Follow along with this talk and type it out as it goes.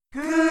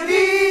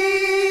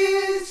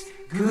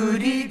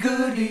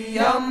yippity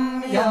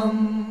yum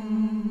yum.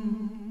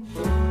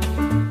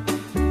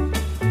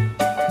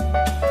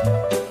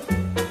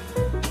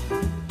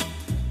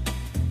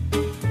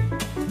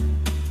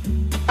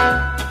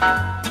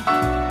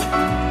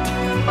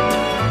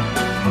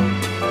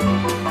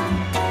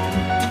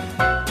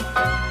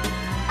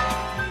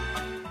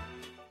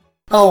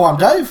 Hello, I'm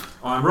Dave.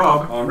 I'm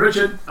Rob. I'm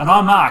Richard. And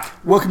I'm Mark.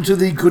 Welcome to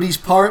the Goodies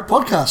Pirate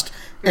Podcast,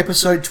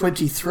 episode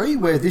 23,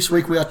 where this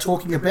week we are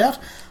talking about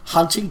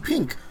Hunting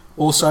Pink,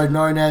 also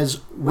known as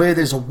Where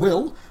There's a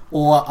Will,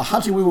 or A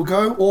Hunting We Will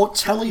Go, or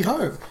Tally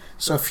Ho.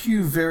 So a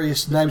few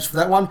various names for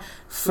that one.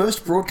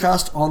 First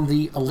broadcast on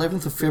the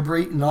 11th of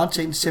February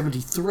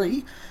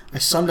 1973, a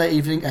Sunday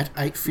evening at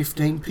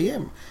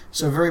 8:15pm.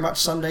 So very much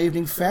Sunday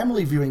evening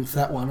family viewing for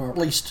that one, or at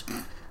least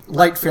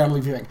late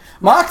family viewing.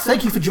 Mark,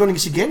 thank you for joining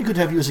us again. Good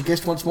to have you as a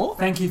guest once more.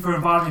 Thank you for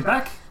inviting me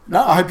back.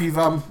 No, I hope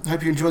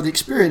you enjoyed the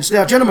experience.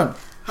 Now, gentlemen,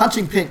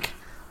 Hunting Pink.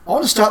 I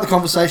want to start the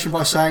conversation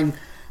by saying,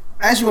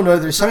 as you all know,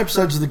 there's some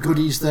episodes of the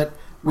Goodies that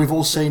we've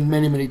all seen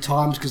many, many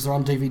times because they're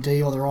on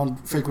DVD or they're on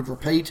frequent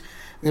repeat.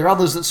 There are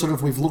others that sort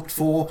of we've looked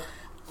for.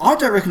 I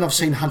don't reckon I've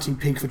seen Hunting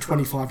Pink for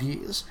 25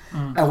 years.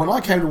 And when I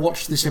came to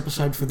watch this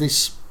episode for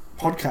this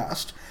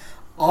podcast,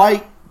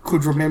 I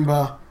could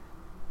remember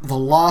the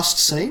last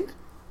scene,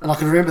 and I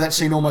can remember that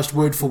scene almost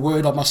word for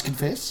word, I must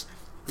confess.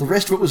 The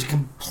rest of it was a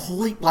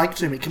complete blank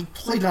to me,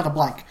 complete and utter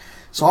blank.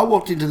 So I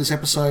walked into this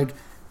episode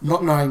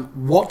not knowing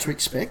what to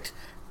expect,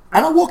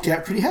 and I walked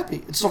out pretty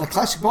happy. It's not a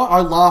classic, but I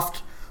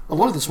laughed a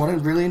lot of this one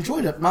and really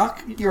enjoyed it.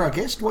 Mark, you're our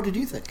guest. What did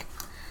you think?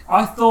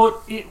 I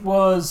thought it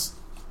was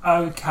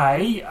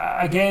okay.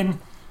 Again,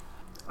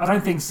 I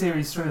don't think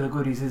Series 3 of the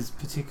Goodies is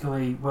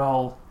particularly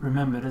well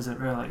remembered, is it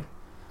really?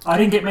 I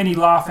didn't get many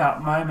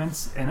laugh-out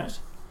moments in it.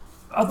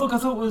 I thought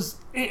it was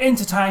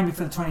entertaining me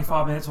for the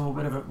 25 minutes or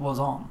whatever it was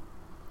on.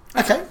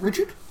 Okay,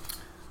 Richard?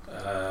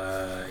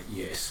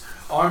 Yes.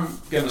 I'm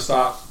going to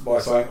start by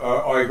saying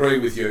I agree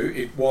with you.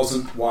 It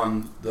wasn't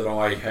one that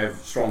I have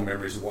strong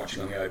memories of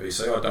watching on the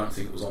ABC. I don't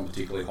think it was on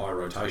particularly high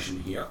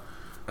rotation here.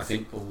 I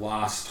think the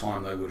last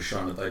time they would have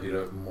shown it, they did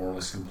a more or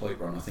less complete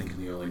run, I think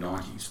in the early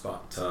 90s.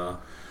 But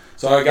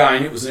so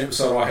again, it was an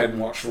episode I hadn't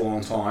watched for a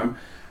long time.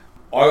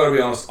 I got to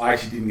be honest, I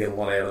actually didn't get a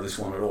lot out of this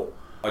one at all.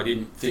 I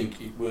didn't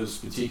think it was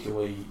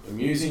particularly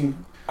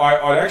amusing.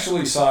 I'd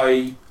actually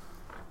say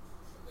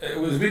it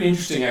was a bit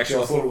interesting,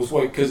 actually. I thought it was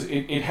weak because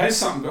it has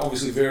something,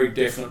 obviously, very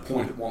definite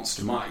point it wants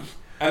to make.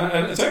 And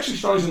it's actually,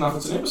 strange enough,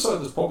 it's an episode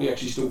that's probably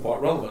actually still quite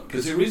relevant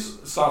because there is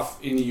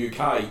stuff in the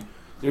UK,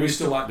 there is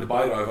still that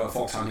debate over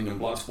fox hunting and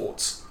blood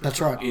sports. That's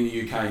right. In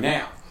the UK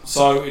now.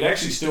 So it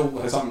actually still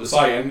has something to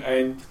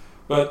say.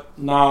 But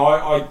no,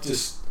 I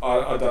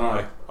don't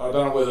know. I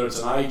don't know whether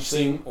it's an age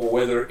thing or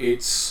whether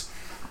it's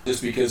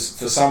just because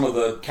for some of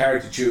the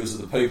caricatures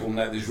of the people and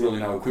that there's really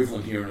no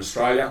equivalent here in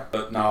Australia.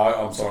 But no,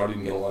 I'm sorry, I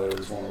didn't get a lot out of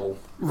this one at all.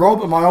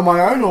 Rob, am I on my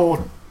own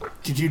or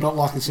did you not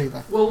like this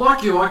either? Well,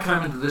 like you, I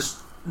came into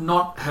this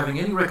not having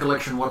any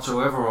recollection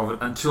whatsoever of it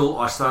until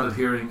I started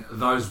hearing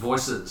those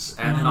voices.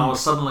 And then I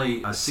was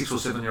suddenly a 6 or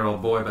 7 year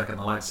old boy back in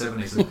the late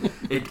 70s. And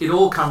it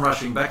all come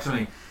rushing back to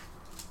me.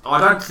 I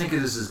don't think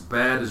it is as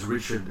bad as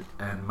Richard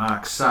and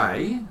Mark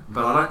say,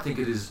 but I don't think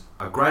it is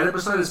a great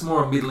episode. It's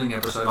more a middling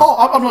episode.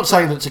 Oh, I'm not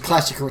saying that it's a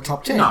classic or a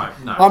top 10. No.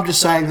 I'm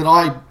just saying that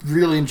I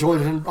really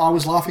enjoyed it and I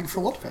was laughing for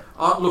a lot of it.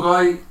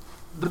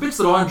 The bits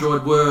that I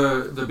enjoyed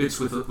were the bits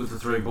with the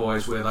three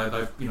boys where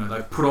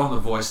they put on the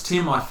voice.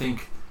 Tim, I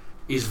think,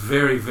 is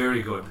very,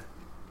 very good,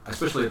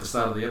 especially at the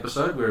start of the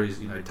episode where he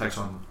takes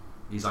on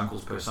his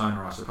uncle's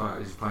persona. I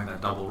suppose he's playing that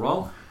double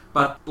role.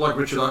 But like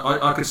Richard,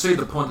 I could see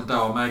the point that they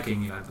were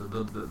making.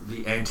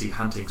 The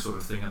anti-hunting sort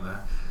of thing,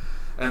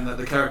 and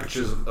the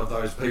caricatures of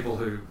those people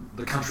who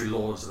the country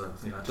lords,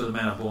 to the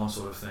manor born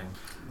sort of thing.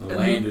 The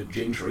landed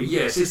gentry.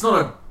 Yes, it's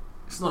not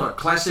a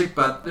classic,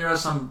 but there are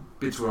some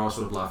bits where I was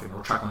sort of laughing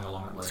or chuckling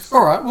along at least.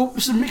 All right, well,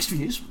 some mixed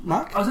views.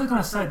 Mark? I was just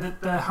going to say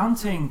that the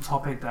hunting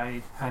topic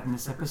they had in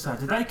this episode,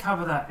 did they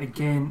cover that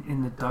again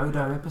in the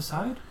Dodo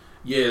episode?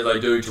 Yeah, they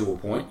do to a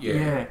point,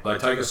 Yeah. They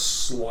take a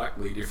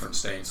slightly different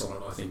stance on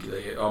it, I think.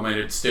 I mean,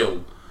 it's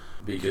still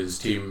because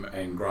Tim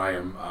and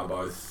Graham are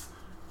both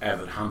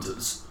avid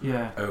hunters who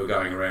are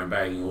going around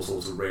bagging all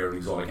sorts of rare and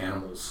exotic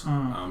animals.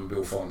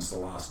 Bill finds the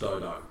last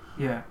dodo.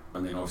 Yeah.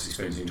 And then obviously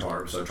spends the entire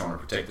episode trying to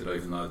protect it,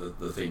 even though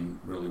the thing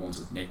really wants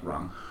its neck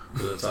wrung.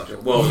 Because it's such a...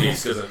 Well, it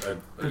is, because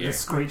the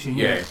screeching.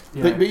 Yeah.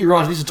 But you're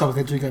right, it is a topic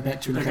they do go back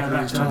to in a couple of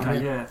years' time.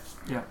 Okay,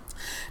 yeah.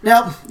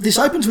 Now, this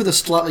opens with a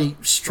slightly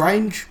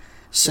strange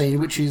scene,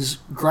 which is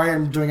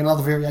Graham doing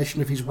another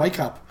variation of his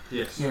wake-up.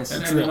 Yes.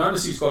 And you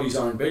notice he's got his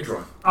own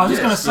bedroom. I was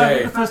just going to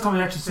say, the first time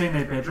we've actually seen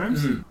their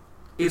bedrooms. Mm.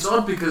 It's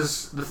odd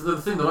because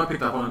the thing that I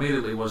picked up on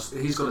immediately was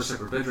he's got a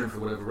separate bedroom for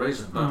whatever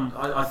reason. But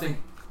I think,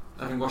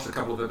 having watched a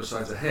couple of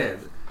episodes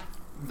ahead,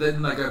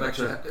 then they go back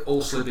to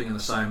all sleeping in the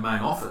same main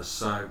office.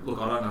 So,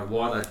 look, I don't know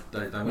why they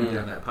went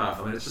down that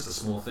path. I mean, it's just a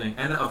small thing.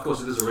 And, of course,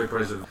 it is a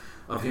reprise of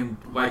him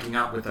waking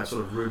up with that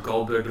sort of Rube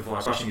Goldberg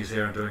device, brushing his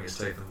hair and doing his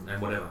teeth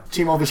and whatever.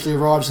 Tim obviously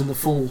arrives in the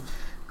full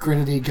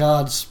Grenadier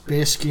Guards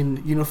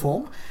bearskin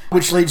uniform,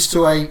 which leads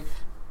to a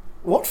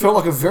what felt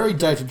like a very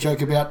dated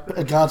joke about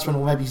a guardsman,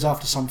 or maybe he's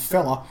after some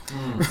fella.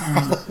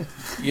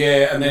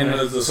 Yeah, and then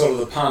the sort of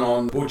the pun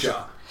on Butcher.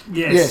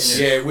 Yes.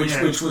 Yeah,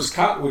 which was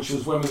cut, which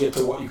was when we get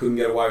to what you couldn't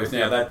get away with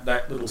now.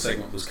 That little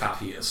segment was cut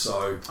here,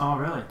 so Oh,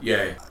 really?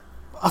 yeah.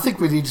 I think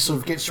we need to sort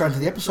of get straight into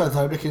the episode,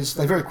 though, because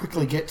they very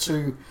quickly get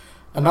to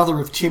another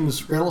of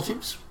Tim's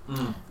relatives,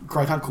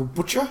 great uncle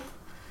Butcher,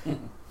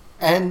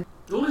 and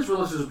All his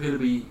relatives appear to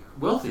be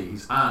wealthy.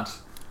 His aunt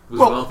was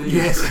Well, wealthy.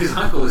 yes. His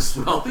uncle is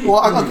wealthy. well,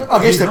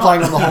 I guess they're not.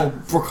 playing on the whole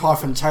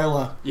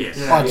Brooke-Taylor yes.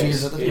 Yeah. idea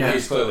Yes, that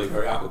he's clearly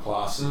very upper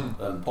class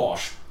and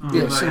posh. Even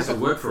Yeah, though so- he has to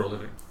work for a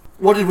living.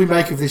 What did we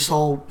make of this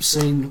whole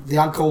scene? The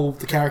uncle,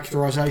 the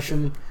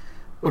characterisation.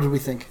 What did we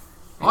think?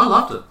 I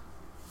loved it.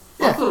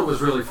 I Yeah. thought it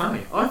was really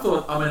funny. I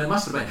mean, it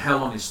must have been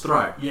hell on his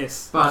throat.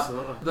 Yes. But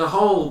absolutely. the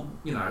whole,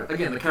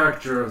 again, the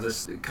caricature of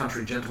this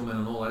country gentleman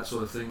and all that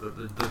sort of thing,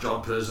 the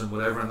job person,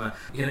 whatever, and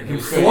him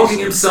He's flogging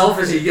finished. himself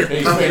as he He's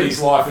gets spent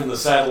his life in the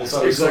saddle,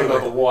 so he's sort of got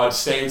Exactly. the wide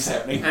stance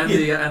happening. and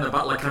the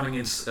butler coming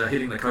in,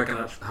 hitting the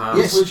coconut halves.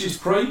 Yes. Which is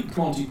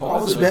pre-Monty Python,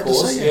 I was about of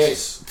course. to say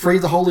Yes. Free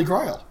the Holy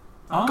Grail.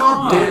 Oh,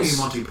 God damn yes. you,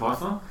 Monty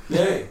Python.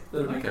 Yeah,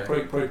 that'd be Okay.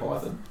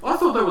 pre-Python. I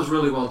thought that was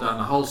really well done.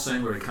 The whole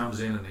scene where he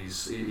comes in and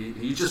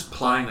he's just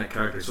playing that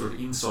character, he's sort of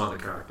inside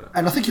the character.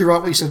 And I think you're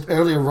right what you said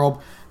earlier, Rob.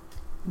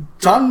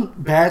 Done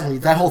badly,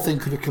 that whole thing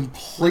could have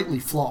completely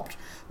flopped.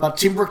 But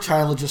Tim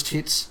Brooke-Taylor just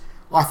hits,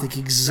 I think,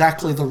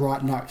 exactly the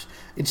right note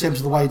in terms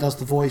of the way he does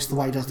the voice, the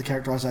way he does the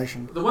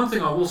characterisation. The one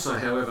thing I will say,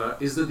 however,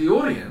 is that the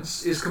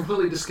audience is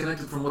completely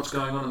disconnected from what's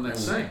going on in that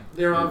scene.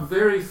 There are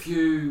very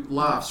few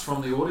laughs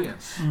from the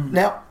audience.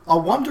 Now, I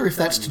wonder if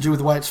that's to do with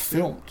the way it's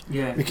filmed.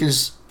 Yeah.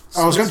 Because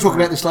I was going to talk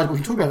about this later, but we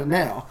can talk about it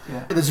now.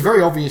 Yeah. There's a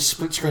very obvious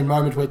split-screen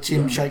moment where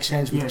Tim shakes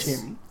hands with Yes.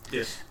 Tim.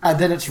 Yes. And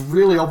then it's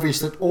really obvious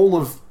that all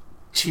of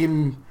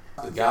Tim...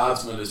 The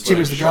guardsman is Tim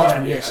being is the shot,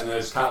 guardsman, yeah, yes. and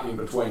there's cut in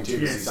between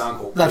Tim Yes. and his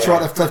uncle. That's Yeah.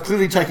 right, they've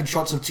clearly taken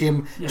shots of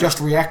Tim Yeah. just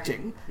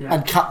reacting Yeah.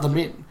 and cut them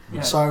in.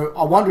 Yeah. So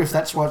I wonder if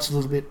that's why it's a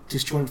little bit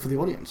disjointed for the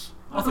audience.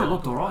 I thought it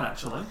looked alright,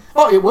 actually.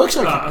 Oh, it works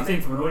okay. But I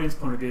think from an audience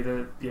point of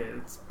view,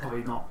 it's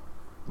probably not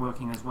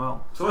working as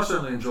well. So I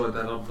certainly enjoyed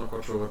that. I'm not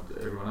quite sure what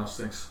everyone else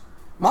thinks.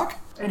 Mark?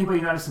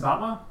 Anybody notice the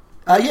butler?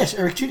 Yes,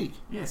 Eric Chitty.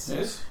 Yes.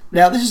 Yes.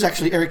 Now, this is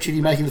actually Eric Chitty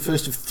making the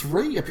first of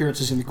 3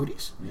 appearances in the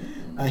goodies.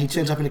 He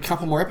turns up in a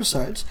couple more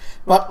episodes.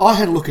 But I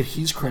had a look at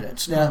his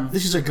credits. Now,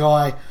 this is a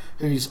guy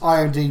whose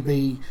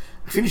IMDb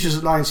finishes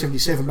at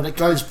 1977, but it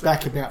goes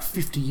back about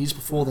 50 years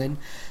before then.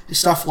 There's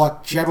stuff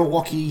like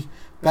Jabberwocky,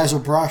 Basil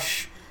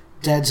Brush,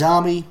 Dad's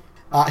Army.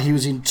 He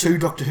was in 2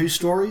 Doctor Who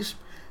stories.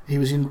 He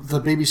was in the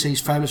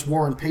BBC's famous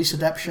War and Peace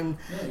adaptation.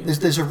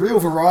 There's a real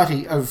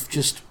variety of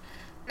just...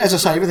 As I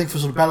say, everything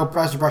from sort of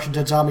Basil Brush and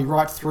Dad's Army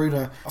right through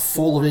to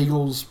Fall of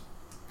Eagles,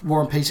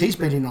 War and Peace. He's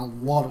been in a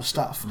lot of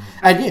stuff.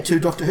 And yeah, 2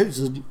 Doctor Who's.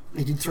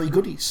 He did 3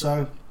 goodies.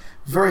 So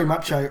very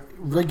much a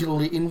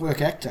regularly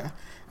in-work actor.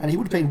 And he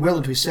would have been well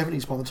into his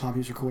 70s by the time he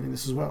was recording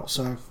this as well.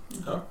 So,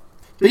 Okay.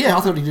 but yeah,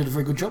 I thought he did a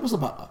very good job as the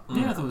butler.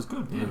 Yeah, I thought it was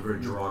good. Yeah, Yeah. very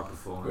dry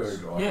performance. Very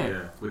dry. Yeah.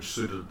 Yeah, which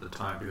suited the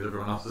time because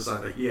everyone else is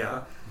over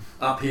here,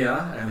 up here,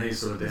 and he's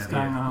sort of down He's here.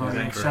 going on, He's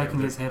yeah, anchoring shaking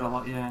a his bit. head a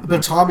lot, yeah. The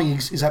timing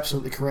is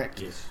absolutely correct.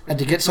 Yes. And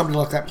to get somebody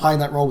like that playing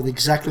that role with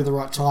exactly the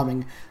right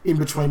timing in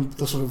between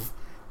the sort of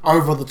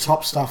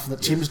over-the-top stuff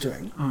that Tim's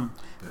doing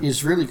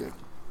is really good.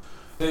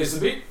 There's the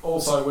bit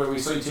also where we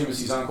see Tim as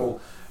his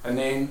uncle, and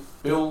then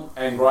Bill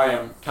and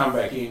Graham come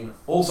back in,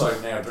 also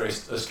now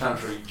dressed as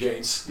country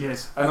gents,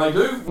 Yes. and they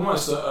do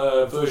almost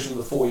a version of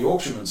the 4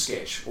 Yorkshiremen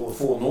sketch, or the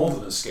 4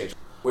 Northerners sketch,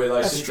 where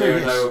they That's sit true, there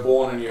and yes. they were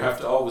born and you have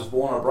to, I was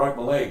born, I broke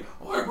my leg.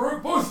 I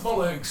broke both my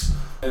legs.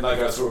 And they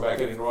go through about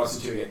getting rights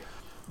into it.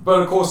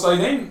 But of course they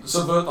then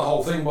subvert the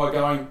whole thing by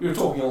going, you're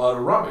talking a load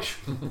of rubbish.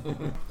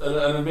 and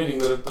admitting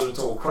that it's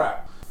all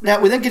crap. Now,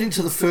 we then get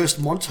into the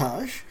first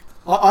montage.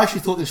 I actually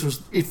thought this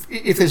was, if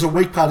there's a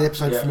weak part of the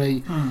episode Yeah. for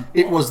me,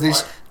 it was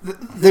this.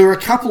 There were a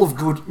couple of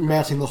good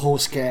mounting the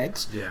horse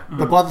gags, Yeah.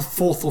 but by the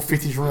 4th or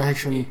 5th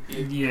iteration,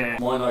 Yeah.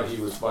 My note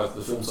here was both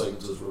the film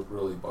sequences were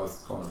really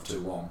both kind of too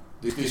long.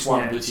 This one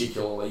Yeah.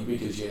 particularly,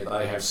 because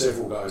they have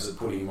several goes at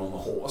putting him on the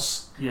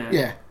horse, Yeah.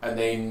 yeah. and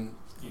then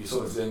you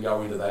sort of then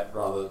go into that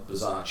rather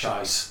bizarre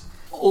chase.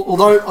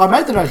 Although I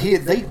made the note here,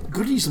 they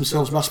goodies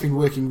themselves must have been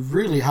working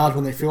really hard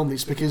when they filmed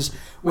this, because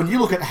when you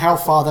look at how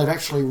far they've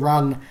actually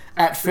run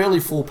at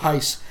fairly full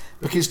pace,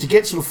 because to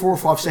get sort of 4 or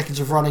 5 seconds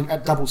of running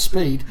at double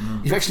speed,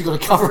 you've actually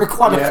got to cover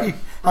quite Yeah. a few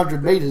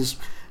hundred metres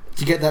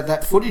to get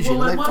that footage in.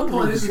 Well, And at they've one done a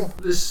point, really good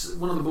job. this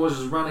one of the boys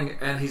is running,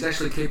 and he's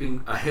actually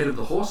keeping ahead of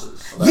the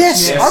horses.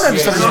 Yes, Yes, I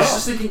noticed yes, And I was that.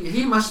 just thinking,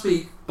 he must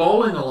be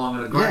bowling along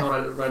at a great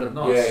Yeah. rate of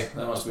knots. Yeah,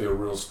 that must be a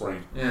real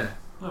sprint. Yeah.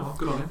 Oh, well,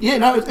 good on him. Yeah,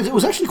 no, it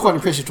was actually quite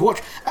impressive to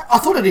watch. I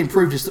thought it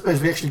improved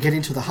as we actually get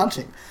into the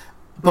hunting.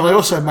 But I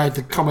also made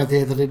the comment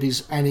there that it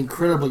is an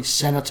incredibly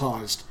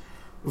sanitised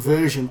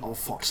version of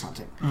fox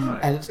hunting.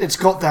 And it's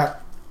got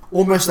that,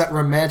 almost that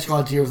romantic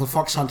idea of the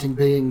fox hunting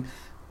being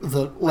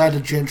the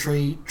landed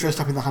gentry dressed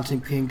up in the hunting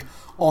pink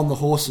on the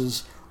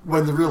horses,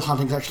 when the real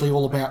hunting's actually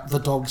all about the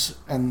dogs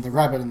and the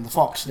rabbit and the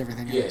fox and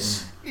everything.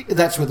 Yes.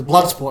 That's where the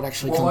blood sport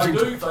actually Well, comes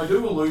they into.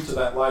 do allude to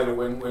that later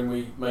when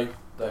we meet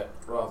that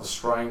rather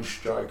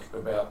strange joke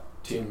about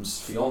Tim's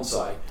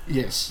fiancée,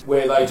 Yes.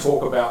 where they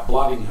talk about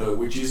blooding her,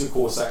 which is, of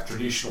course, that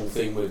traditional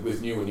thing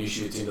with new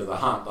initiates into the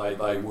hunt.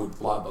 They would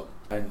blood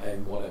them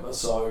and whatever.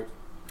 So,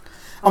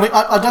 I mean,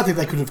 I don't think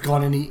they could have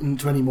gone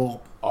into any more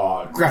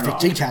graphic no.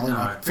 detail in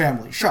No. a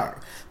family show.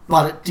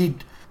 But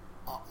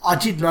I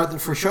did note that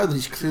for a show that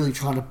is clearly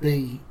trying to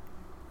be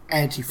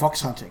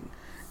anti-fox hunting,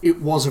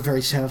 it was a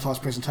very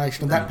sanitised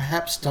presentation, and that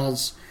perhaps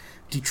does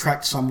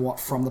detract somewhat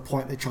from the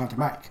point they're trying to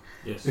make.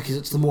 Yes. Because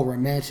it's the more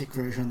romantic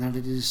version than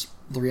it is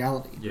the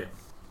reality. Yeah,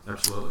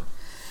 absolutely.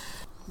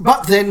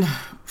 But then,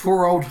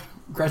 poor old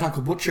Great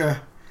Uncle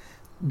Butcher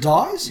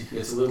dies. He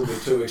gets a little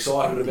bit too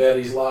excited about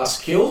his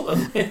last kill.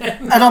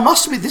 And I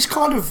must admit, this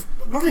kind of,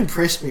 not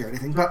impressed me or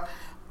anything, but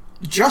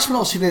just when I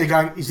was sitting there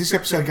going, is this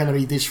episode going to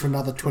be this for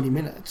another 20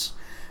 minutes?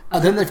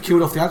 And then they've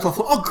killed off the uncle. I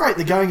thought, oh great,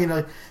 they're going in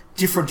a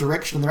different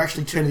direction and they're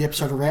actually turning the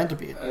episode around a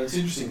bit. And it's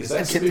interesting because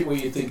that's the bit where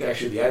you think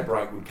actually the ad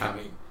break would come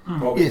in.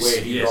 Probably Yes.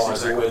 where he Yes, dies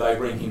exactly. or where they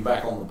bring him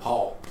back on the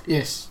pole.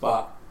 Yes.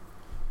 But,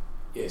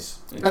 yes.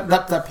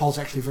 That poll's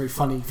actually a very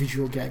funny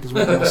visual gag as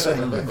well. I must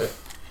say.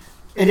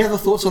 Any other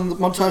thoughts on the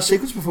montage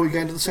sequence before we go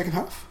into the second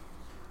half?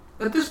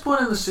 At this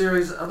point in the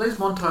series, are these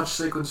montage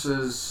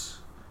sequences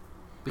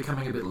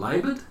becoming a bit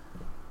laboured?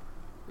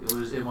 Or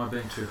am I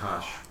being too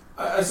harsh?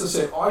 As I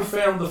said, I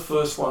found the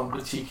first one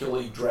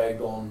particularly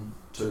dragged on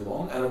too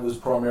long, and it was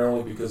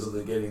primarily because of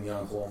the getting the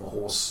uncle on the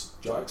horse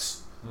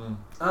jokes.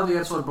 Are the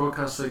outside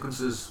broadcast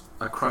sequences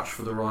a crutch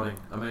for the writing?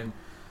 I mean,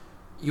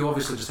 you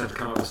obviously just have to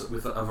come up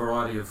with a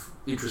variety of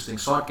interesting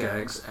sight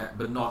gags,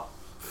 but not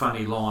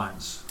funny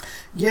lines.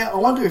 Yeah, I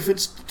wonder if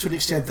it's to an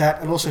extent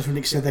that, and also to an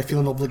extent they feel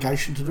an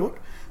obligation to do it,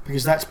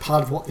 because that's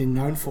part of what they're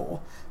known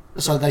for.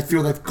 So they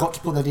feel they've got to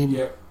put that in,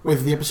 Yep.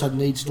 whether the episode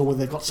needs it or whether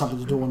they've got something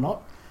to do or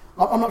not.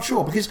 I'm not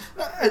sure, because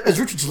as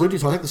Richard's alluded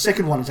to, I think the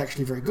second one is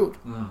actually very good.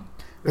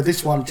 But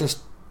this one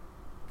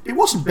it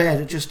wasn't bad,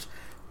 it just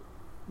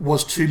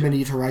was too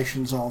many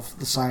iterations of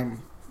the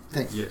same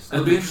thing. Yes.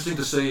 It'll be interesting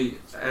to see,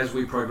 as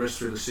we progress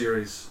through the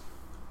series,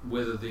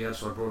 whether the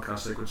outside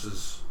broadcast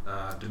sequences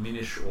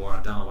diminish or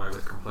are done away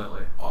with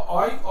completely.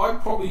 I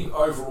probably,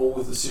 overall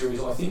with the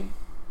series, I think,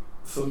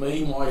 for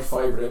me, my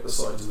favourite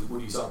episodes of the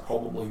Goodies are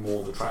probably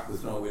more the Track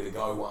with Nowhere to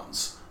Go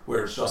ones,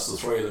 where it's just the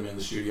three of them in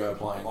the studio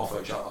playing off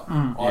each other.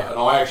 And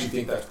I actually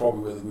think that's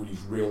probably where the Goodies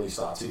really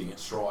starts hitting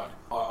its stride.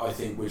 I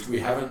think which we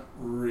haven't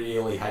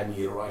really had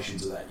any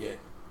iterations of that yet.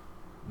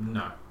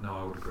 No,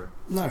 I would agree.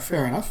 No,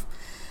 fair enough.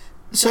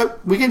 So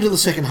we get into the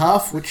second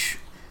half, which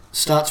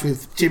starts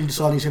with Tim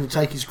deciding he's going to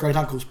take his great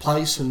uncle's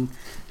place and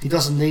he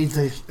doesn't need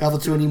the other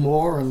two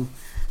anymore, and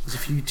there's a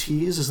few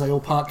tears as they all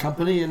part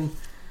company and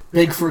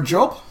beg for a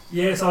job.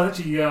 Yeah, so I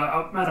actually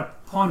I made a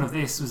point of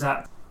this, was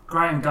that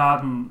Graham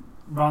Garden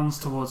runs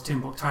towards Tim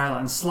Brooke Taylor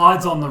and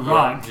slides on the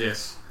rug,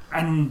 Yes.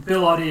 and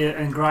Bill Oddie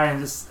and Graham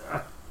just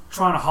are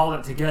trying to hold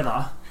it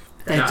together.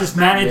 They Yeah. just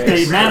manage, Yes,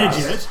 they manage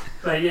yes. it.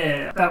 But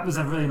yeah, that was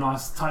a really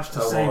nice touch to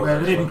That see, was, where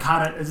they didn't actually.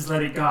 cut it, they just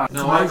let it go.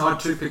 No, I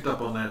too picked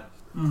up on that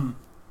Mm.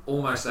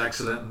 almost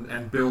accident,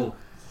 and Bill,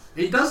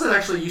 he does that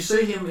actually. You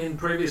see him in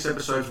previous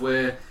episodes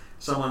where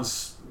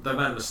they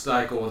made a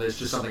mistake or there's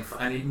just something,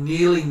 and he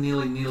nearly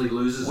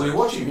loses When it. you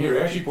watch him here, he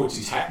actually puts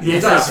his hat in. Yeah, He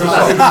does, he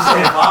He's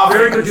does.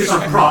 Very good use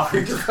of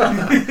laughing.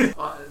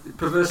 prop.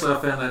 Perversely, I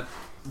found that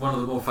one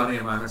of the more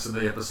funnier moments in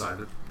the episode.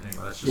 But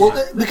anyway, that's just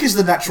Well, because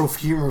the natural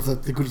humour of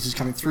the Goodies is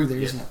coming through there,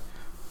 Yeah. isn't it?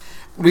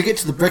 We get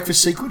to the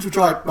breakfast sequence, which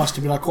I must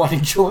admit I quite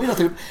enjoyed. I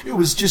think it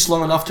was just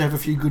long enough to have a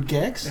few good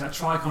gags. That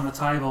trike on the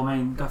table, I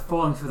mean,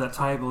 falling through that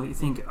table, you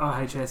think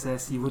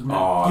OHSS, you would,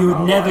 Oh, you would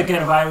no never way.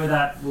 get away with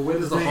that. Well, where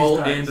does the These whole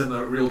days. end and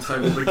the real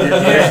table begin?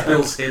 Where's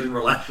Bill's head in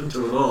relation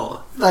to it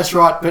all? That's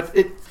right, but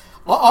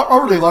I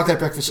really like that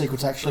breakfast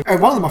sequence actually.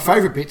 And one of my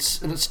favourite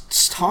bits, and it's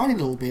a tiny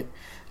little bit,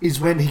 is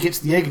when he gets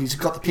the egg and he's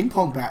got the ping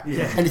pong bat.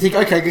 Yeah. And you think,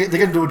 okay, they're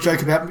going to do a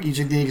joke about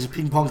using the egg as a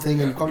ping pong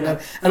thing, and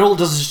all it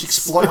does is just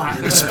explode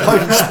and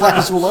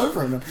splatters all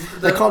over him. And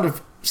they kind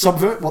of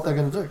subvert what they're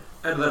going to do.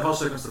 Out of that whole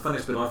sequence, the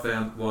funniest bit I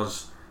found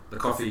was the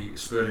coffee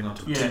spurting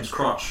onto Yeah. Tim's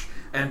crotch,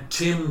 and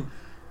Tim,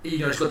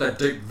 he's got that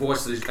deep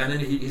voice and then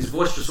his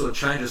voice just sort of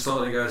changes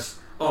slightly and goes,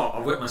 "Oh, I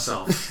wet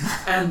myself."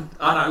 And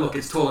I know, look,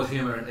 it's toilet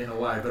humour in a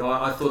way, but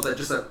I thought that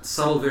just that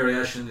subtle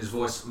variation in his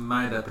voice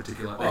made that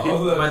particular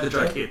made the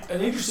joke hit.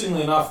 And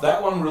interestingly enough,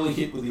 that one really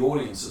hit with the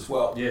audience as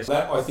well. Yes.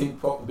 That, I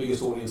think, got the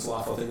biggest audience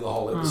laugh, I think, of the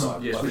whole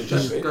episode. Yes, I which think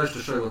that's just it. goes to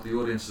show what the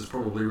audience is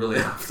probably really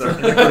after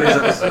in a Goodies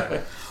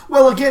episode.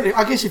 Well, again,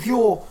 I guess if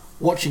you're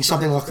watching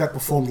something like that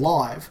performed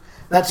live,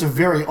 that's a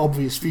very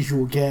obvious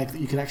visual gag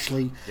that you can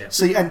actually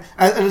see. And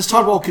it's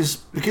timed well because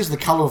of the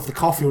colour of the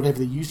coffee or whatever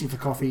they're using for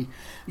coffee,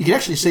 you can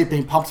actually see it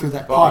being pumped through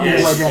that pipe all the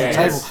way down the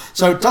table.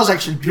 So it does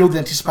actually build the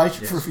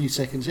anticipation for a few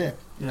seconds, yeah.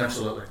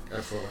 Absolutely.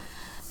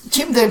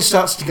 Tim then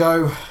starts to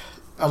go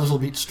a little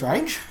bit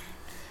strange,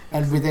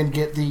 and we then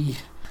get the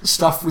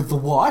stuff with the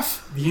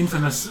wife. The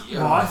infamous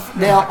wife.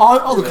 Now,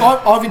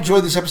 I've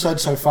enjoyed this episode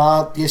so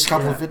far. Yes, a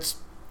couple of bits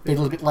been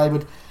a little bit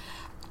laboured.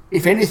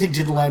 If anything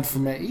didn't land for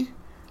me,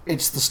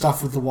 it's the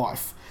stuff with the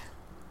wife.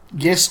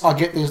 Yes, I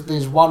get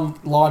there's one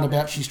line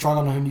about she's trying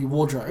on her new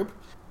wardrobe,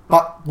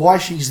 but why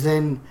she's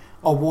then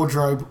a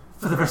wardrobe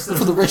For the rest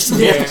of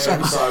the Yeah,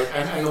 episode. so,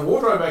 and the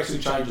wardrobe actually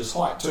changes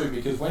height too,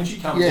 because when she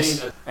comes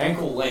in at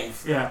ankle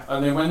length, Yeah.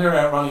 and then when they're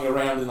out running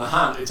around in the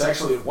hunt, it's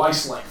actually at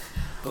waist length.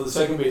 For the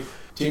second bit,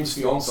 Tim's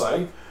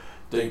fiancée,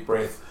 deep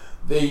breath,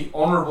 the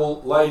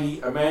Honourable Lady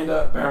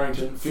Amanda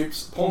Barrington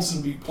Phipps,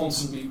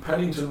 Ponsonby,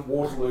 Paddington,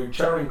 Waterloo,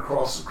 Charing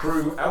Cross,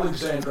 Crew,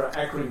 Alexandra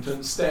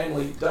Accrington,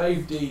 Stanley,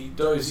 Dave D,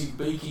 Dozy,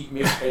 Beaky,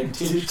 Mick, and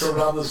Tinch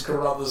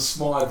Carruthers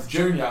Smythe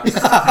Jr.,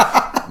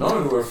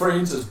 known to her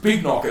friends as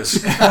Big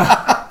Knockers.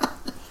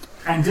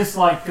 And just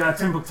like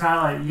Tim Brooke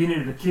Taylor, you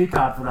needed a cue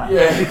card for that.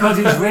 Yeah. Because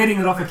he's reading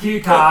it off a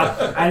cue card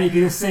and you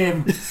can just see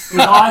him with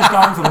eyes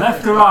going from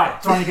left to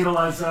right, trying to get all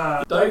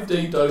those... Dave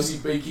D, Dozy,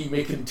 Beaky,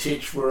 Mick and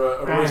Titch were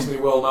a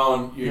reasonably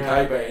well-known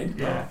UK band.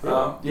 Yeah.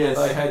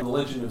 They had The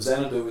Legend of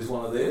Xanadu as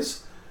one of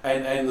theirs,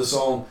 and the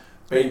song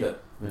Bend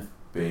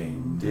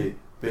It.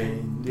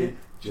 Bend it,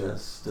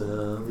 just a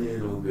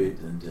little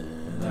bit.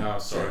 No,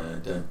 sorry.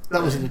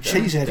 That was in a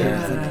cheese ad.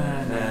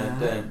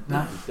 Okay.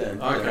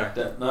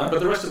 No? But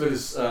the rest of it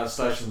is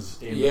stations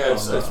in... Yeah,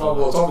 it's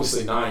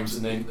obviously names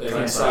and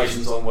then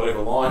stations on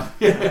whatever line.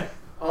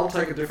 I'll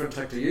take a different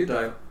tack to you,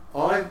 Dave.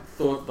 I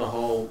thought the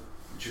whole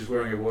she's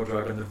wearing a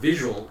wardrobe and the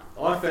visual,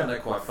 I found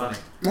that quite funny.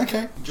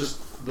 Okay.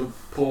 Just the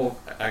poor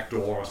actor,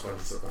 I suppose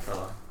it's the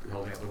fella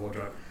holding up the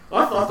wardrobe.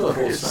 I thought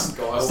he was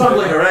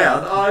stumbling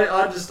around.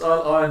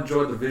 I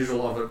enjoyed the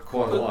visual of it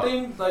quite a lot. But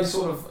then they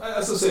sort of,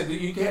 as I said,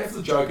 you have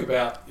the joke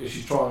about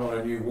she's trying on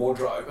a new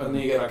wardrobe, and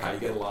then you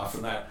get a laugh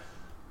from that.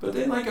 But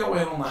then they go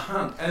out on the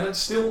hunt, and it's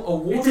still a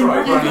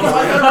wardrobe running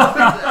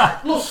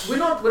around. Look, we're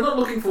not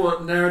looking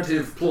for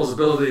narrative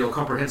plausibility or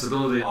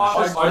comprehensibility.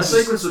 A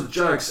sequence of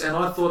jokes, and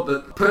I thought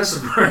that the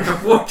person wearing a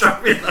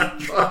wardrobe in that,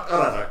 I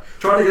don't know,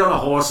 trying to get on a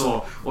horse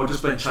or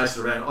just being chased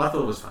around, I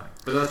thought it was funny.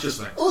 But that's just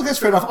me. Well, that's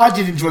fair enough. I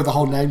did enjoy the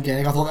whole name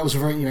gang. I thought that was a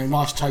very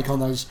nice take on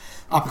those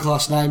upper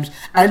class names.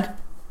 And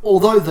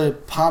although the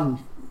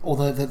pun or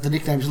the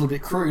nickname's a little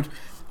bit crude,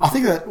 I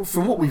think that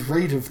from what we've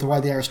read of the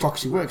way the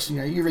aristocracy works,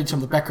 you read some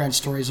of the background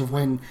stories of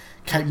when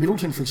Kate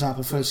Middleton, for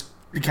example, first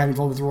became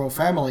involved with the royal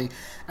family,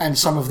 and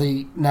some of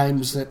the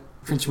names that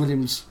Prince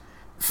William's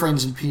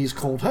friends and peers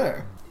called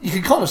her. You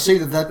can kind of see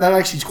that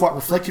actually is quite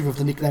reflective of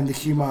the nickname, the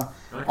humour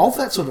of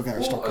that sort of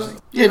aristocracy.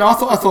 I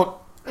thought.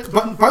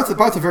 But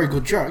both a very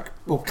good joke,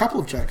 or a couple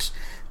of jokes,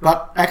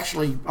 but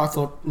actually I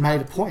thought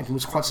made a point and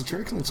was quite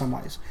satirical in some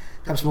ways,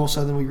 perhaps more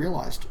so than we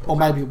realised, or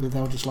maybe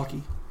they were just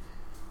lucky.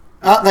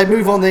 They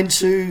move on then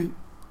to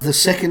the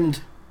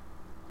second.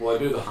 Well,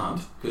 they do the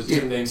hunt, because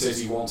Tim then says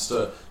he wants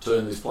to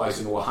turn this place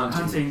into a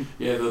hunting.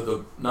 Yeah,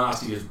 the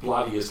nastiest,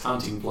 bloodiest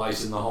hunting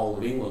place in the whole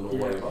of England, or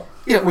whatever.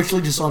 Yeah, which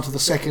leads us on to the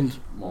second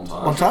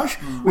montage,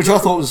 Mm. which I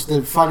thought was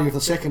the funny of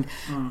the second.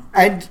 Mm.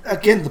 And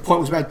again, the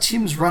point was about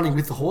Tim's running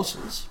with the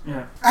horses.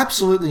 Yeah.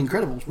 Absolutely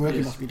incredible work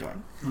he must be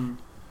doing. Mm.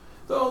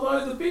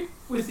 Although the bit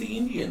with the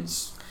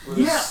Indians was...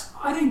 Yeah,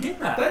 I didn't get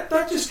that.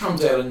 That just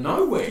comes out of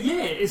nowhere.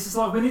 Yeah, it's just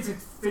like we need to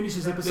finish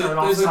this episode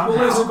off There's a somehow.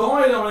 guy,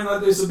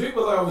 there's a bit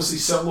where they obviously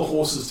sell the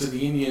horses to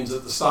the Indians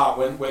at the start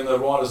when the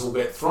riders will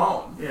get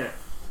thrown. Yeah.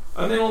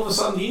 And then all of a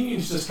sudden the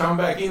Indians just come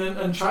back in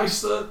and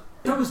chase the...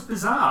 That was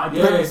bizarre. I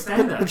didn't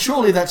understand that. But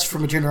surely that's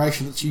from a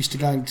generation that's used to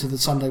going to the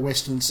Sunday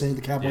Western and seeing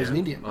the cowboys and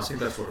Indians. I think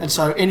that's what it and was.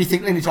 so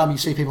anytime you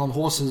see people on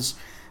horses,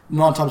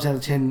 9 times out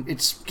of 10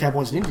 it's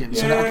cowboys and Indians.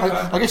 Yeah, so okay.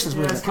 I guess that's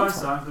where Yeah, that it's comes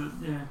close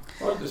from.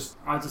 though, but I just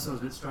thought it was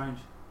a bit strange.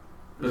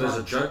 But as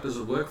a joke, does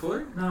it work for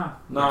you? No.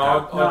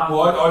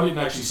 I didn't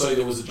actually see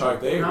there was a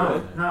joke there,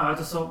 really. No, I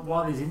just thought,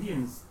 why are these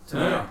Indians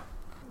turning Yeah. up?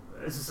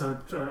 It's just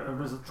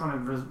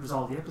trying to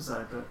resolve the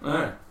episode, but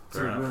Yeah. it's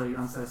really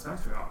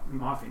unsatisfactory, in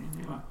my opinion,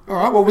 anyway.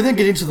 Alright, well we then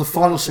get into the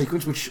final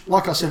sequence, which,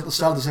 like I said at the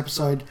start of this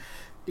episode,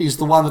 is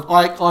the one that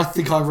I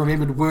think I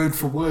remembered word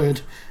for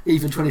word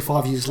even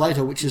 25 years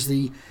later, which is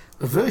the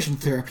aversion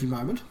therapy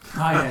moment.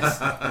 Ah, yes.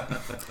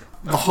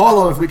 The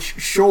highlight of which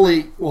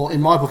surely, well in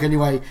my book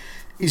anyway,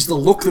 is the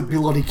look that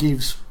Bill Oddie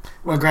gives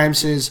when Graham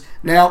says,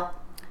 now,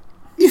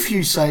 if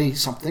you say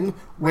something,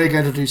 we're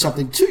going to do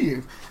something to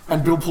you.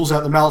 And Bill pulls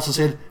out the mallets and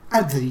said,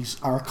 and these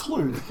are a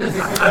clue.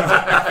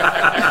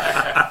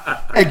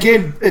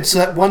 Again, it's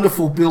that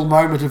wonderful Bill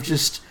moment of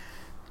just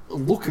a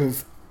look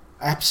of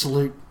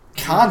absolute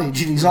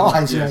carnage in his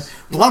eyes, Yes.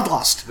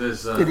 bloodlust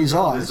in his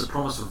eyes. There's a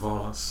promise of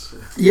violence.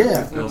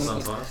 Yeah. Bill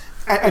sometimes.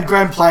 And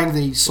Graham playing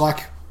the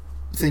psych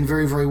thing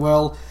very, very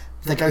well.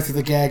 They go through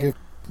the gag of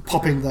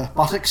popping the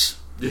buttocks,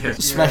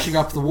 Yes. smashing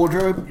up the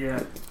wardrobe.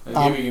 Yeah. And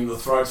giving him the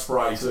throat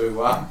spray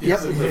to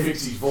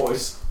fix his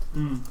voice.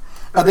 Mm.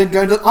 And then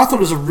going to, I thought it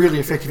was a really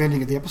effective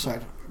ending of the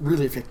episode.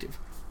 Really effective.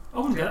 I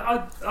wouldn't get it.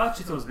 I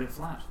actually thought it was a bit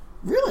flat.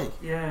 Really?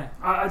 Yeah.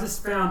 I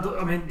just found,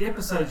 the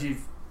episodes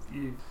you've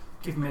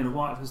given me to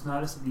watch was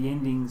noticed that the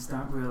endings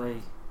don't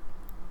really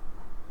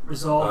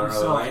resolve Don't really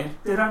themselves. land.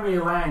 They don't really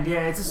land.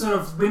 Yeah, it's a sort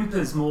of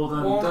whimpers more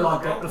than Well,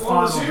 like at the well,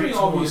 final. assuming hits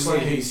more than obviously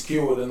the end. he's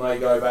cured and they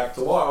go back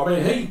to life. I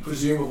mean, he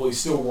presumably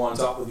still winds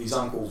up with his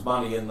uncle's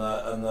money and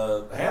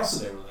the house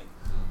and everything.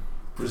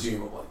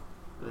 Presumably.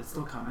 But they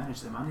still can't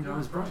manage their money. They're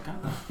always broke, can't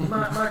they?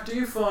 Mark, do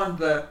you find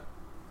that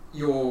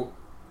your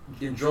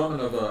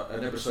enjoyment of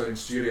an episode in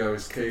studio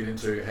is keyed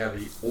into how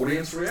the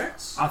audience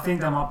reacts? I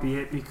think that might be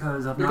it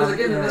because I've Because known-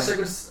 again, in yeah. this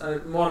sequence,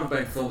 it might have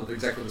been filmed at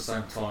exactly the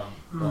same time,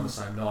 on Mm. the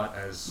same night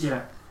as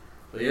Yeah.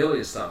 the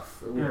earlier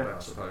stuff. It would Yeah. be, I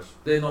suppose.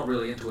 They're not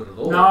really into it at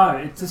all. No,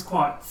 it's just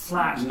quite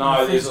flat. I No,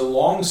 think- there's a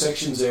long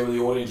sections there where the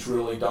audience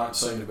really don't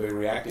seem to be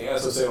reacting.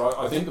 As I said,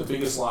 I think the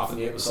biggest laugh in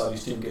the episode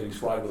is Tim getting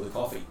sprayed with a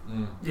coffee.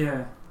 Mm.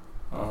 Yeah.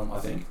 I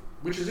think.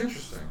 Which is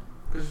interesting,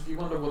 because you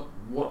wonder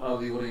what are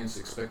the audience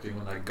expecting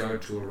when they go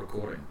to a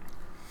recording.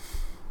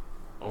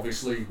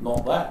 Obviously,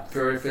 Not that.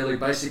 fairly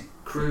basic,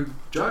 crude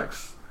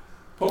jokes.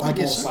 Probably I more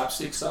guess so.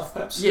 slapstick stuff,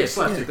 perhaps. Yeah,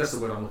 slapstick, Yeah. that's the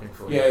word I'm looking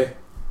for. Yeah,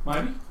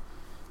 maybe.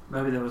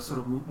 Maybe they were sort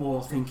of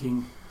more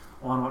thinking,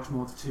 I want to watch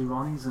more of the two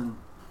Ronnies and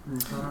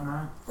I don't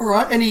know. All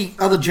right. Any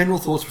other general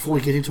thoughts before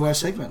we get into our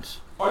segments?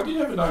 I did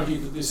have a note here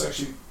that this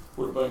actually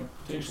would have been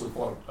potentially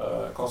quite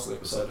a costly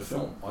episode to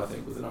film, I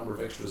think, with a number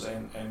of extras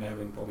and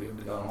having probably having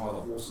to go and hire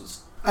the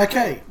horses.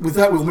 Okay, with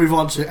that we'll move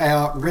on to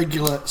our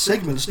regular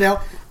segments.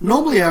 Now,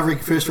 normally our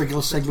first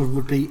regular segment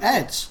would be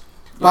ads,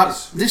 but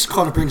Yes. this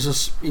kind of brings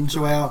us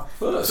into our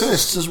First.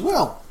 firsts as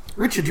well.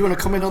 Richard, do you want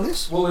to comment on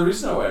this? Well, there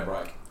is no ad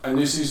break. And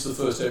this is the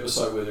first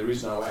episode where there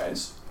is no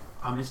ads.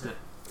 I missed it.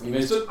 You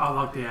missed it? I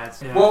like the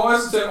ads. Yeah. Well,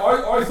 as I said,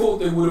 I thought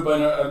there would have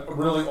been a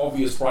really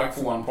obvious break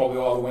for one,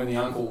 probably either when the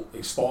uncle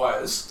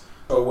expires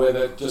or where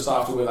they just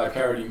after where they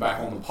carried him back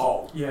on the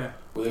pole. yeah.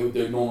 Where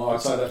they're normal,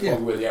 I'd say that's Yeah.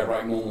 probably where the ad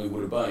break normally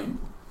would have been.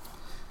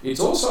 It's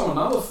also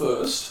another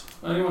first.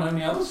 Anyone have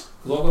any others?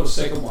 Because I've got a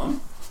second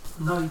one.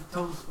 No, you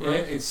told us. Yeah,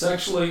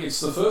 it's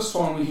the first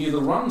time we hear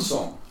the Run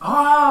song.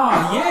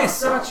 Ah,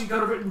 yes, I've actually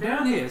got it written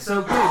down here.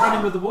 So, yeah,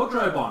 running with the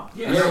wardrobe on.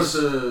 Yes.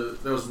 And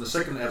that was in the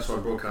second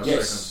outside broadcast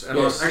Yes, segment.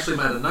 And yes. I actually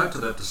made a note to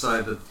that to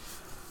say that,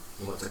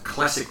 well, it's a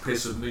classic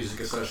piece of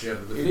music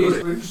associated with It the is.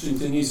 Goody. The interesting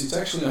thing is it's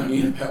actually only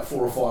in about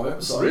 4 or 5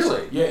 episodes.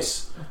 Really?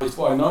 Yes. It's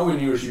by nowhere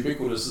near as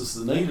ubiquitous as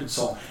the Needed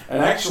song.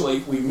 And actually,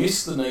 we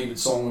missed the Needed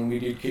song when we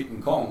did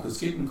Kitten Kong, because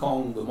Kitten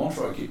Kong, the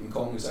Montreux Kitten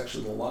Kong, is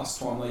actually the last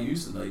time they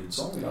used the Needed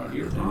song. We don't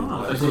hear it anymore.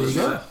 Ah, They there you did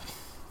go. that.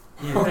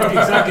 Yeah,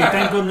 exactly.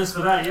 Thank goodness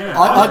for that, yeah.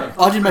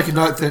 I did make a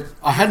note that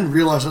I hadn't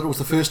realised that it was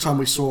the first time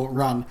we saw it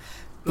run,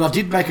 but I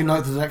did make a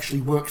note that it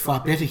actually worked far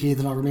better here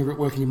than I remember it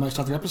working in most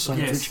other episodes,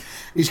 Yes. which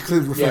is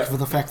clearly reflective Yeah. of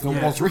the fact that it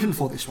Yeah. was written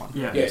for this one.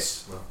 Yeah.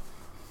 Yes.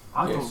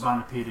 I Yes. thought Run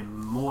appeared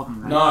in more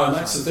than that. No, and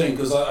that's the thing,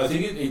 because I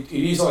think it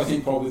is, I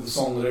think, probably the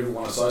song that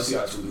everyone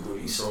associates with the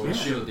Goodies. So we Yeah.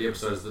 assume that the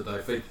episodes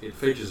that it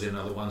features in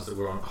are the ones that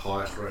were on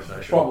highest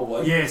rotation.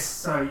 Probably. Yes,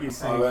 so you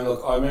see. I mean,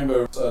 look, I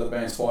remember the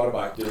band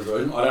Spiderbait did a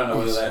version. I don't know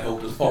whether that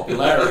helped its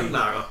popularity.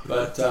 No.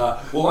 But,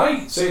 well,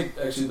 they said,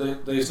 actually,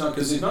 that there's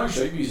no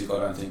sheet music, I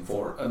don't think,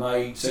 for it. And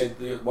they said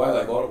the way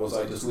they got it was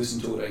they just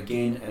listened to it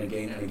again and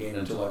again and again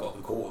until they got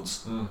the chords.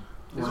 Mm.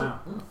 Wow.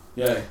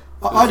 Yeah.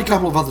 I had a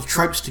couple of other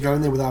tropes to go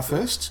in there with our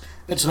firsts.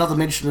 It's another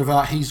mention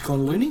of He's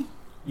Gone Loony.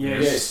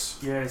 Yes.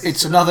 Yes.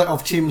 It's another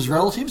of Tim's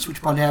relatives,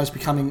 which by now is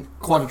becoming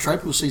quite a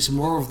trope. We'll see some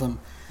more of them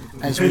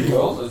as we go.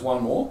 Well, there's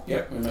one more.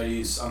 Yep, we met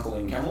his uncle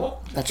in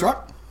Camelot. That's right.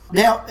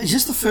 Now, is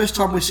this the first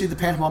time we see the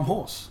pantomime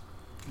horse?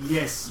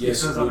 Yes.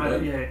 Yes, because it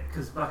would be.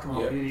 because Black and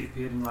White Yeah. Beauty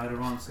appeared in later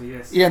on, so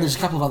yes. Yeah, and there's a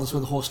couple of others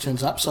where the horse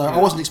turns up, so I Yeah.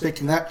 wasn't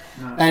expecting that.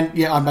 No. And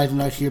yeah, I made a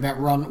note here about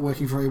Run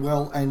working very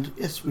well, and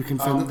yes, we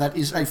confirm that that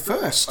is a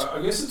first.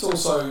 I guess it's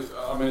also,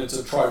 I mean, it's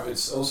a trope.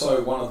 It's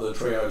also one of the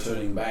trio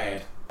turning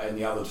bad, and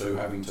the other two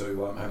having to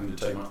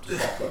team up to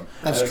stop them.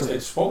 That's And true.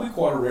 It's probably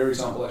quite a rare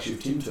example actually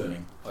of Tim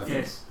turning. I think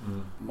Yes.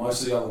 Mm.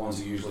 most of the other ones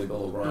are usually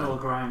Bill Bill O'Brien.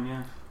 Graham,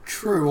 yeah.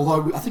 True,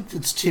 although I think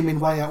it's Tim in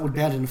Way Outward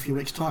Bound in a few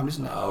weeks' time,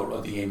 isn't it?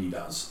 At the end he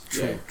does.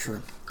 True, Yeah.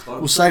 true. I-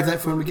 We'll save that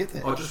for when we get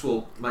there. I just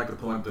will make the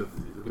point that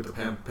with the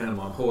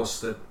pantomime horse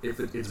that if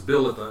it's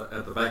Bill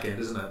at the back end,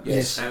 isn't it?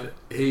 Yes. And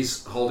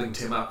he's holding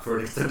Tim up for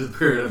an extended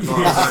period of time.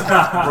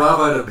 So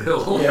bravo to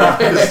Bill. Yeah.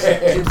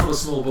 Tim's not a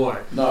small boy.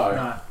 No.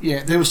 No.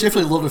 Yeah, there was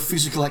definitely a lot of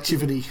physical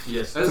activity.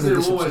 Yes, Putting as there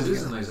this always episode is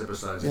in together. these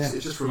episodes. Yeah.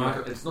 It's just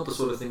remarkable. It's not the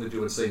sort of thing that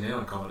you would see now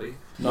in comedy,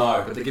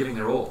 No. but they're giving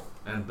their all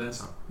and then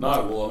some. No,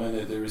 well, I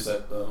mean, there is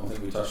that, I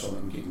think we touched on it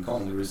in Kitten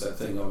Kong, there is that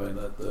thing, I mean,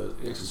 that the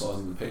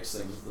exercising the pets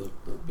thing, the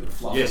bit of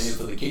fluff Yes. in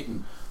for the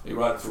kitten. He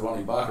wrote it for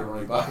Ronnie Barker, and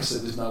Ronnie Barker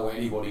said there's no way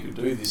anybody could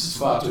do this, it's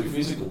far too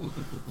physical.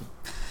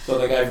 So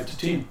they gave it to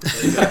Tim.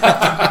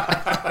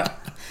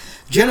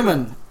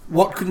 Gentlemen,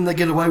 what couldn't they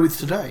get away with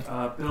today?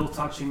 Bill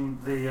touching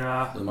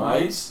the The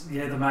maids.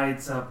 Yeah, the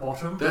maid's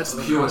bottom. That's of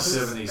the pure carcass.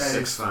 70s That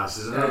sex is- farce,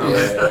 isn't that it?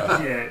 is-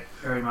 Yeah. yeah,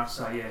 very much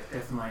so. Yeah,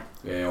 definitely.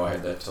 Yeah, I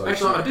had that too.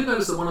 Actually, I did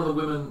notice that one of the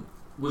women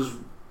was,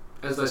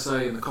 as they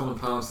say in the common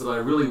parlance today,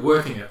 really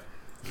working it.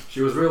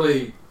 She was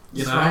really,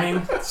 you know,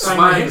 Swaying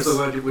swaying is hips. the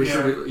word we Yeah.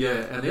 should be, yeah.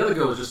 And the other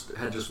girl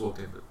had just walked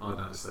in, but I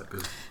noticed that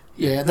because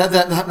Yeah,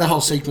 that whole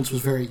sequence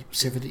was very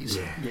 70s.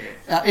 yeah.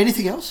 Yeah.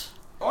 Anything else?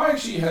 I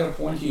actually had a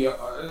point here.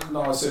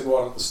 No, I said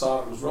right at the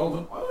start it was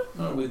relevant. I don't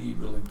know whether you'd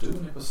really do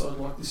an episode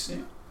like this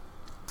now.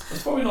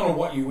 It's probably not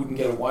what you wouldn't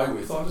get away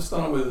with. I just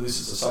don't know whether this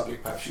is a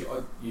subject perhaps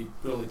you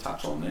really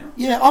touch on now.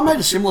 Yeah, I made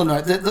a similar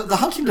note. The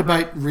hunting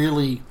debate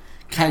really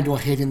came to a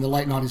head in the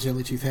late 90s,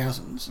 early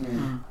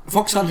 2000s.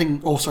 Fox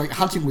hunting,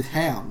 hunting with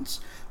hounds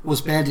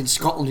was banned in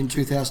Scotland in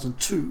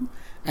 2002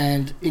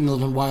 and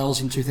England and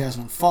Wales in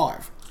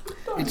 2005.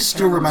 It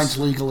still remains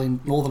legal in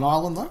Northern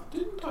Ireland, though.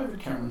 Didn't David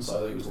Cameron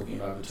say that he was looking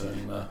at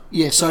overturning that?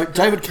 Yeah, so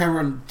David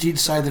Cameron did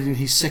say that in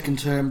his second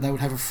term they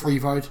would have a free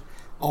vote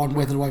on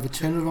whether to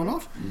overturn it or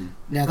not.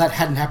 Now, that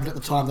hadn't happened at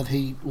the time that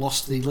he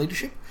lost the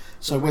leadership,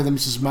 so whether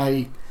Mrs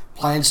May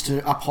plans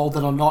to uphold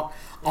that or not,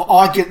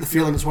 I get the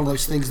feeling it's one of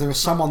those things. There are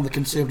some on the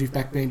Conservative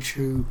backbench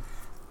who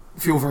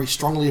feel very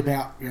strongly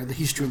about the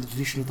history and the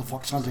tradition of the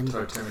fox hunting.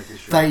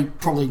 They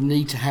probably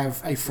need to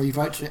have a free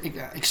vote to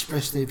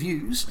express their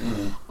views.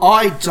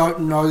 I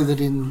don't know that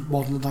in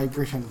modern day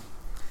Britain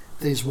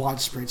there's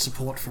widespread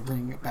support for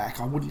bringing it back.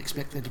 I wouldn't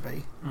expect there to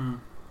be.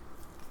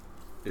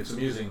 It's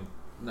amusing.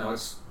 No,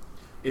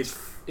 it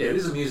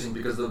is amusing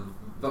because the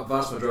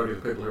vast majority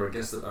of the people who are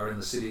against it are in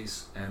the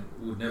cities and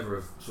would never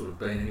have sort of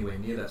been anywhere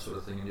near that sort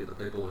of thing, and yet the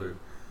people who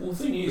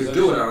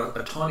do it are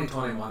a tiny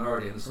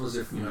minority, and it's not as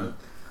if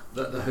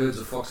the herds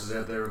of foxes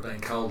out there are being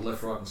culled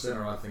left, right and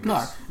centre. I think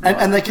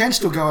and they can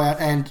still go out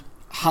and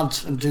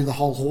hunt and do the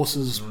whole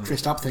horses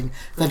dressed up thing.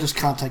 They just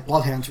can't take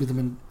bloodhounds with them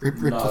and rip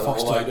the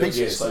fox to pieces.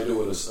 Yes, they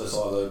do it as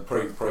either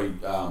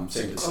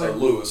pre-sentence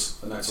lures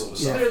and that sort of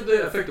stuff.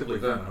 They're effectively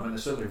vermin. I mean, they're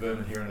certainly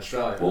vermin here in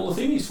Australia. Well, the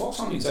thing is, fox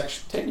hunting is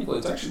actually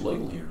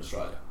legal here in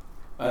Australia.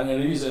 And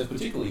it is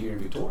particularly here in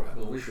Victoria.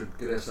 Well, we should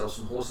get ourselves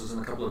some horses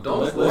and a couple of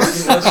dogs.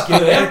 Let's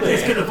get out there.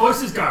 Let's get the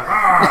voices going.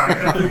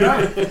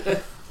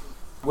 Go.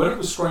 When it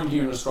was screened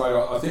here in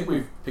Australia, I think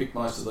we've picked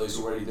most of these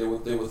already. There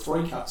were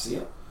 3 cuts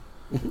here.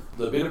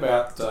 The bit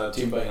about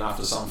Tim being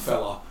after some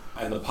fella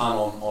and the pun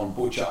on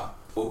Butcher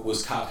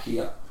was cut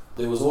here.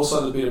 There was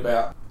also the bit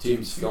about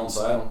Tim's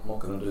fiancée. I'm not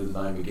going to do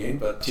the name again,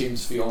 but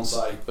Tim's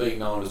fiancée being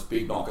known as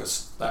Big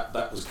Knockers.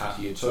 That was cut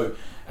here too.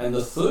 And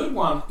the third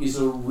one is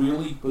a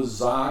really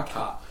bizarre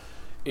cut.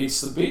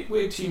 It's the bit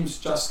where Tim's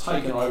just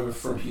taken over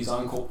from his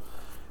uncle.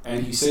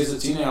 And he says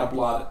it's in our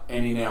blood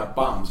and in our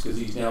bums because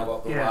he's now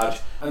got the large.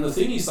 And the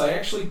thing is, they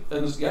actually,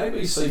 and the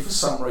ABC for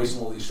some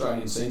reason, or the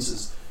Australian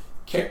censors,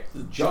 kept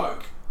the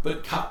joke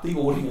but cut the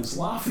audience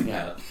laughing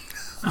at it.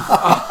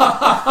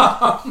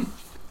 That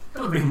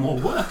would be more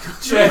work,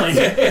 surely.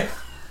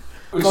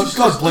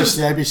 God bless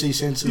the ABC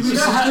censors. This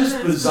is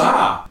just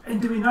bizarre. And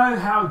do we know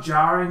how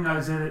jarring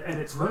those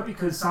edits were?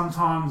 Because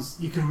sometimes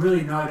you can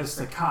really notice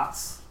the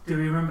cuts. Do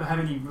we have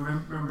any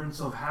remembrance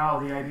of how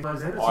the ABC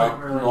those edits?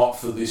 Not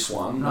for this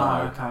one,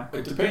 no. Okay.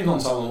 It depends on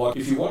something like,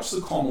 if you watch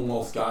the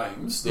Commonwealth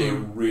Games, they're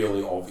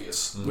really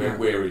obvious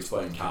where it's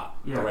been cut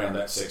around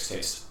that sex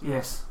test.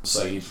 Yes.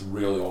 So it's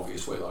really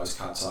obvious where those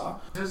cuts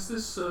are. Has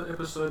this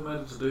episode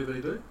made it to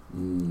DVD?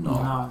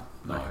 No.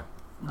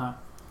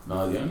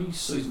 No, the only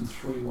season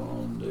 3 one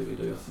on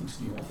DVD I think is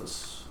New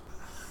Office.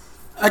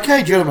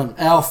 Okay, gentlemen,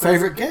 our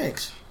favourite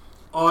gags.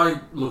 I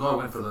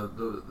went for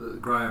the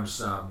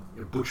Graham's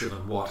butchered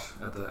and what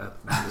at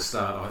the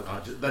start.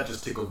 That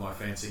just tickled my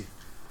fancy.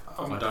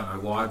 I don't know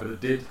why, but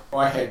it did.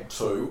 I had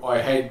 2. I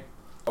had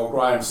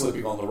Graham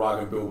slipping on the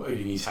rug and Bill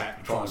eating his hat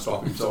to try and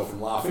stop himself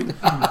from laughing.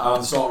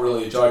 It's not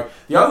really a joke.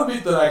 The other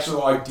bit that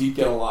actually I did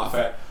get a laugh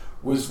at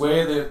was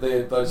where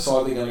they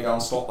decide they're going to go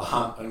and stop the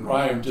hunt, and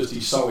Graham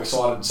he's so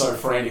excited and so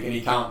frantic and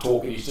he can't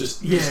talk and he's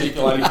just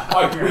gesticulating.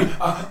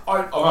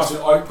 I must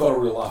say, I got a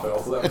real laugh out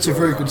of that. It's a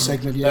very good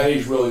segment, That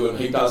is really good.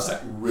 He does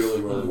that really,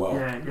 really well.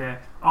 Yeah.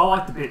 I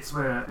like the bits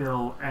where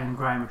Bill and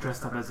Graham are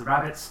dressed up as the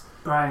rabbits.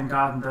 Graham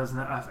Garden does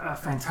a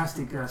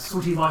fantastic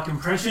sooty-like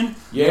impression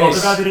of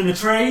the rabbit in the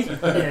tree.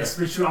 Yes,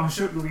 which I'm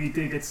sure we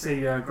do get to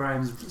see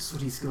Graham's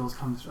sooty skills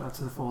come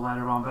to the fore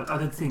later on. But I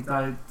did think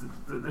the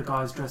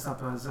guys dressed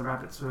up as the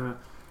rabbits were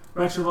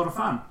actually a lot of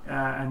fun,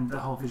 and the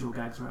whole visual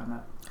gags around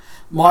that.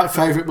 My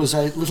favourite was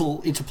a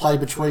little interplay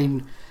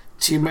between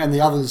Tim and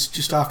the others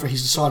just after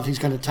he's decided he's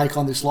going to take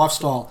on this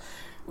lifestyle,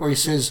 where he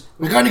says,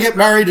 "We're going to get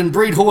married and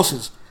breed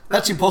horses.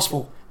 That's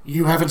impossible.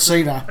 You haven't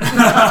seen her."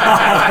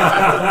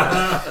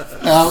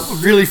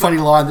 Really funny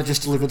line that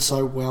just delivered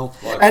so well.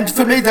 And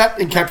for me, that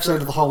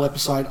encapsulated the whole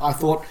episode. I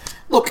thought,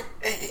 look,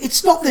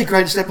 it's not their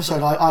greatest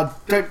episode. I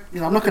don't,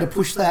 I'm not going to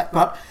push that,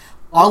 but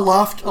I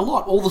laughed a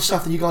lot. All the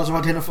stuff that you guys have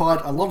identified,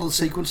 a lot of the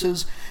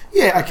sequences.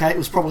 Yeah, okay, it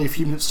was probably a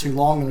few minutes too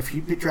long and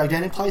a bit dragged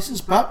out in places,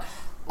 but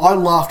I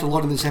laughed a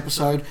lot in this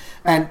episode.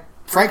 And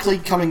frankly,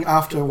 coming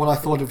after what I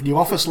thought of New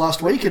Office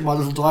last week and my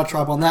little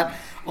diatribe on that,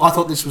 I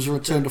thought this was a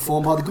return to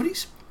form by the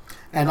goodies.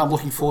 And I'm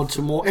looking forward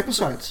to more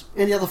episodes.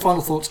 Any other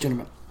final thoughts,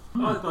 gentlemen?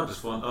 I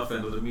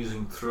found it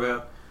amusing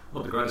throughout.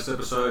 Not the greatest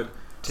episode.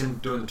 Tim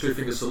doing the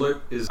 2-finger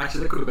salute is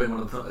actually, that could have been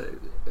one of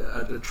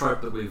a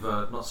trope that we've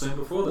not seen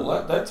before.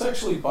 Well, that's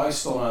actually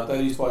based on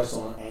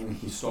an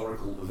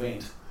historical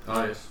event.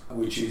 Oh yes.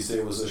 Which is,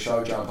 there was a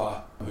show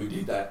jumper who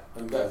did that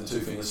and gave the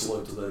 2-finger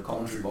salute to the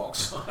commentary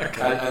box,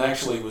 Okay. and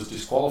actually was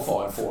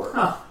disqualified for it.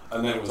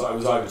 and then it was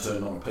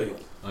overturned on appeal.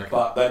 Okay.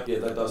 But that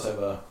does have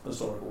a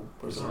historical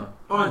precedent.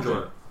 I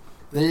enjoyed it.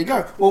 There you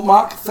go. Well,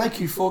 Mark, thank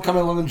you for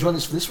coming along and joining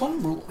us for this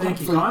one. We'll Thank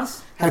you, hopefully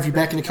guys. have you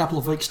back in a couple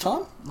of weeks'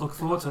 time. Look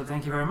forward to it.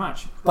 Thank you very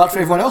much. But for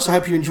everyone else, I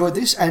hope you enjoyed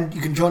this, and you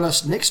can join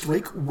us next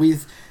week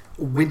with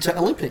Winter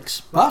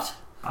Olympics. But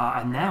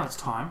And now it's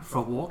time for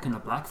a walk in the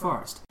Black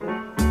Forest.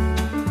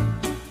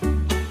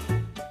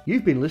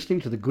 you've been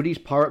listening to the Goodies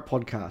Pirate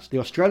Podcast, the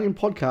Australian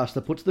podcast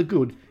that puts the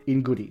good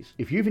in goodies.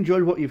 If you've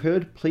enjoyed what you've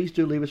heard, please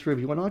do leave us a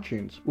review on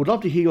iTunes. We'd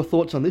love to hear your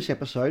thoughts on this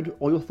episode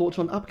or your thoughts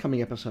on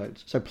upcoming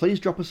episodes. So please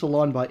drop us a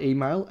line by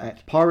email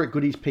at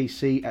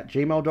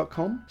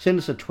pirategoodiespc@gmail.com, send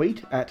us a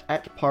tweet at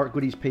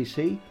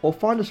pirategoodiespc, or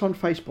find us on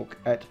Facebook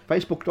at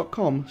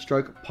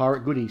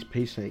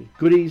facebook.com/pirategoodiespc.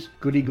 Goodies,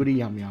 goody goody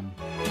yum yum.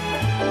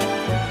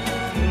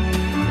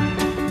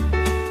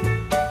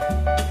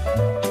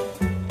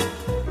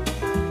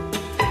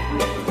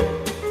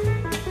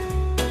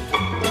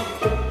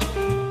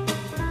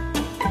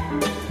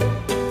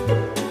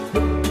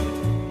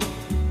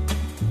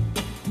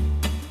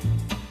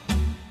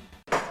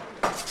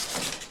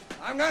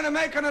 I'm going to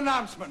make an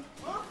announcement.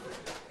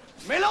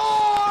 My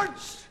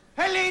lords,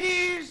 and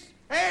ladies,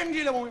 and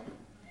gentlemen,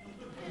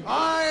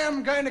 I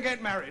am going to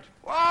get married.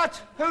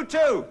 What? Who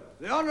to?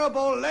 The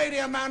Honourable Lady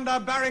Amanda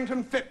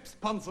Barrington Phipps,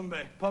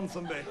 Ponsonby,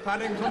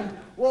 Paddington,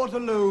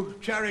 Waterloo,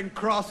 Charing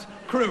Cross,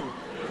 Crewe,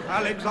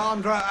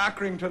 Alexandra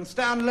Accrington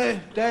Stanley,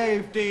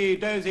 Dave D.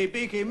 Dozy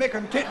Beaky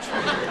Mickentitch,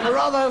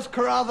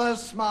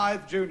 Carruthers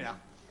Smythe Jr.,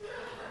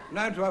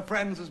 known to her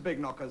friends as Big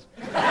Knockers.